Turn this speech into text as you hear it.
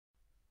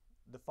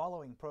The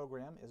following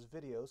program is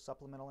video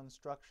supplemental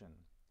instruction.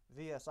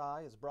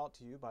 VSI is brought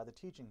to you by the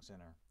Teaching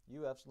Center,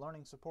 UF's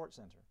Learning Support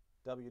Center,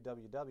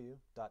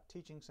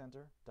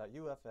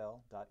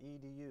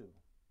 www.teachingcenter.ufl.edu.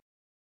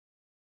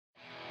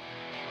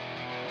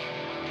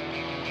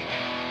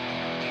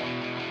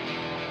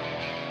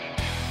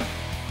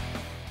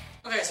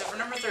 Okay, so for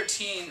number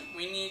 13,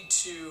 we need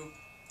to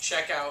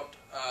check out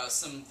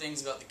some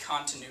things about the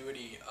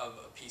continuity of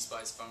a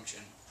piecewise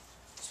function.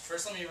 So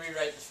first let me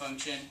rewrite the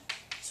function.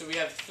 So we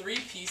have three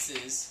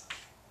pieces,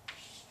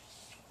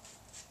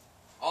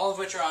 all of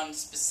which are on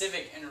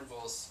specific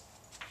intervals.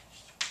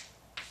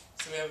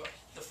 So we have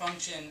the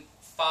function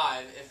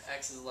 5 if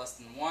x is less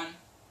than 1,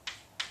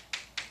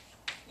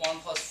 1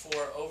 plus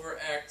 4 over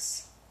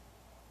x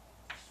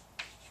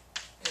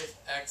if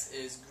x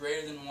is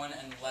greater than 1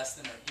 and less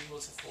than or equal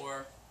to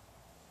 4,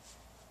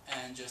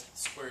 and just the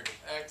square root of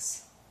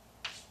x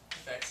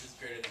if x is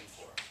greater than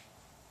 4.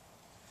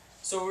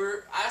 So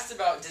we're asked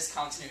about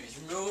discontinuities,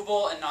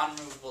 removable and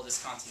non-removable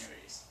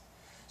discontinuities.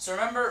 So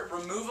remember,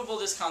 removable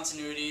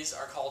discontinuities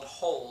are called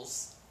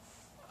holes,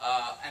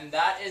 and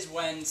that is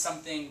when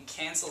something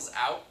cancels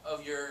out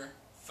of your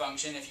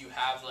function. If you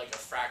have like a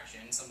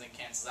fraction, something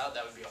cancels out,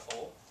 that would be a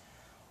hole.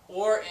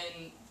 Or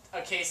in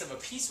a case of a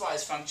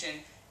piecewise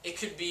function, it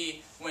could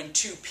be when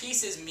two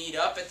pieces meet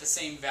up at the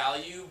same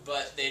value,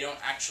 but they don't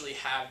actually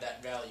have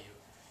that value.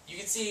 You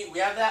can see we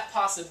have that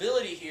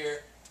possibility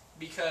here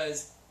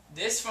because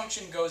this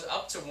function goes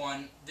up to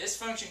 1, this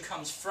function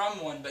comes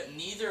from 1, but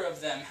neither of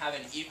them have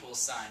an equal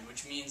sign,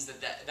 which means that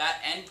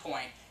that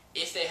endpoint,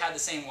 if they had the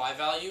same y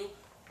value,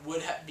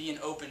 would be an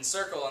open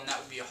circle, and that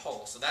would be a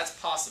hole. So that's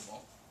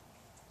possible.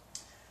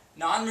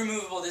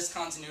 Non-removable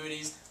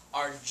discontinuities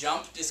are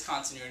jump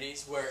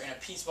discontinuities, where in a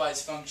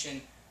piecewise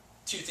function,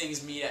 two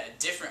things meet at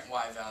different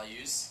y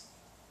values,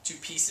 two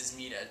pieces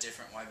meet at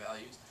different y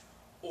values,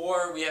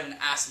 or we have an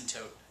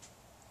asymptote.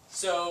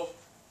 So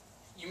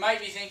you might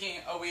be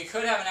thinking, oh, we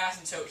could have an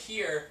asymptote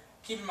here.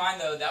 Keep in mind,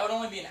 though, that would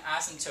only be an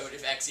asymptote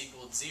if x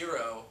equaled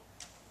 0.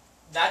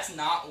 That's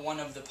not one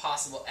of the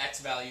possible x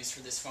values for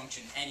this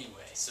function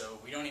anyway, so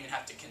we don't even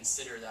have to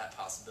consider that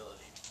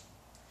possibility.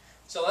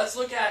 So let's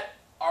look at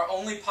our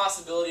only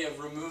possibility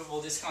of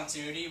removable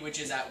discontinuity, which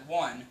is at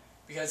 1,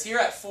 because here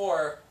at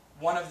 4,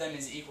 one of them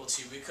is equal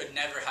to. We could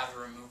never have a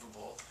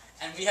removable,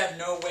 and we have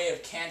no way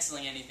of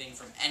canceling anything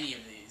from any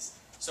of these.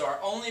 So our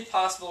only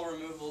possible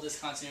removable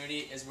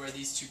discontinuity is where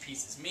these two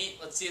pieces meet.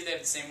 Let's see if they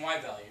have the same y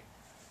value.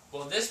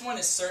 Well, this one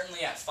is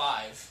certainly at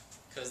 5,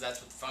 because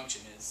that's what the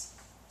function is.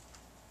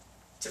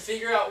 To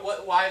figure out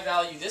what y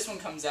value this one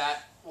comes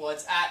at, well,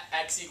 it's at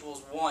x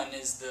equals 1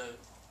 is the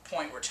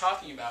point we're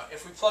talking about.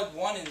 If we plug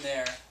 1 in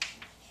there,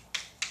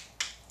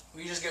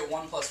 we just get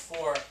 1 plus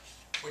 4,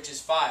 which is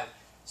 5.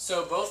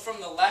 So both from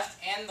the left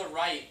and the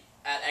right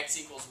at x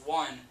equals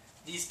 1,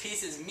 these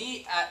pieces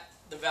meet at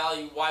the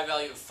value y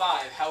value of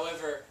 5.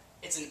 However,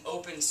 it's an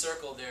open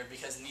circle there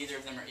because neither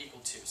of them are equal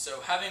to.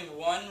 So having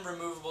one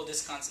removable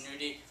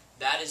discontinuity,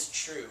 that is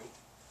true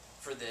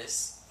for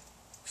this,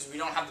 because we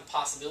don't have the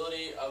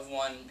possibility of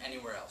one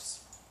anywhere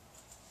else.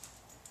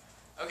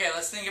 Okay,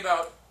 let's think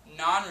about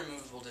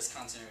non-removable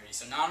discontinuity.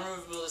 So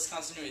non-removable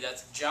discontinuity,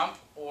 that's jump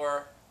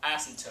or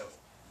asymptote.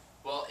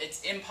 Well,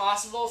 it's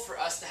impossible for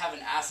us to have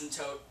an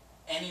asymptote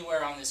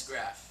anywhere on this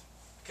graph,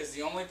 because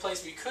the only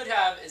place we could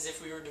have is if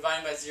we were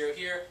dividing by 0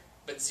 here,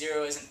 but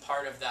 0 isn't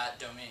part of that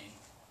domain.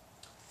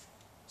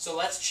 So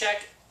let's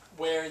check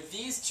where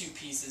these two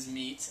pieces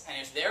meet, and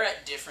if they're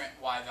at different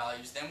y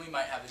values, then we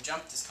might have a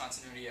jump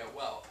discontinuity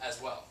as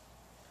well.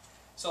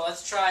 So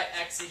let's try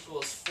x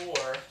equals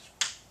 4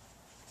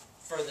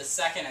 for the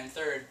second and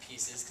third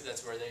pieces, because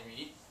that's where they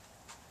meet.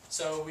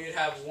 So we would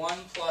have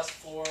 1 plus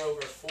 4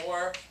 over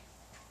 4.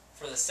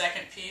 For the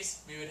second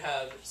piece, we would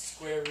have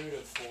square root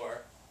of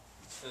 4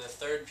 for the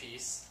third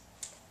piece.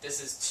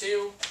 This is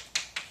 2,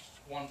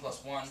 1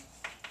 plus 1.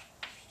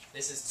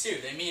 This is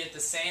 2. They meet at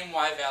the same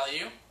y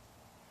value,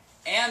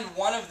 and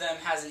one of them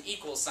has an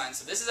equal sign.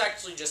 So this is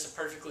actually just a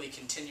perfectly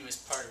continuous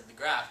part of the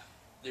graph.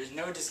 There's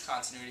no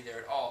discontinuity there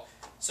at all.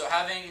 So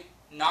having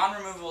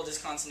non-removable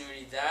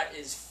discontinuity, that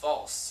is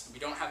false. We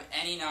don't have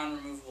any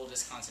non-removable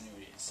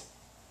discontinuities.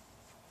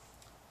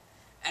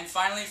 And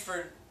finally,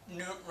 for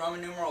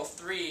Roman numeral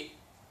 3,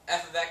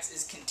 f of x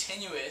is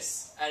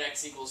continuous at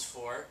x equals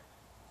 4.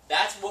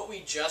 That's what we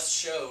just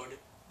showed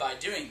by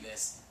doing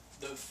this.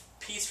 The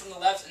piece from the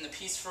left and the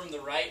piece from the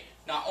right,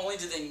 not only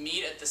do they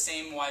meet at the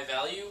same y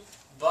value,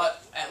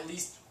 but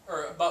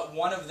but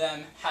one of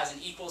them has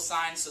an equal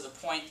sign, so the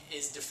point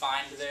is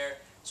defined there.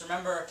 So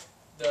remember,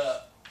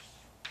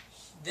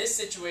 this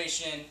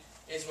situation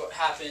is what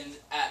happened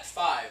at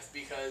 5,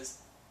 because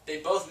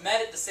they both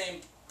met at the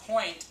same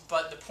point,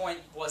 but the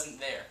point wasn't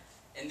there.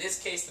 In this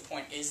case, the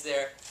point is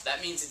there.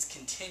 That means it's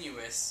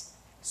continuous.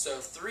 So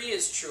 3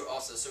 is true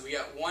also. So we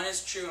got 1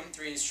 is true and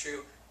 3 is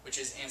true, which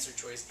is answer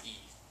choice E.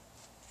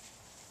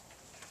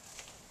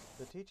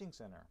 The Teaching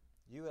Center,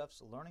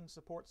 UF's Learning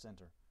Support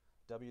Center,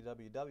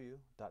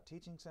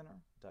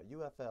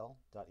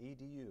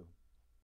 www.teachingcenter.ufl.edu.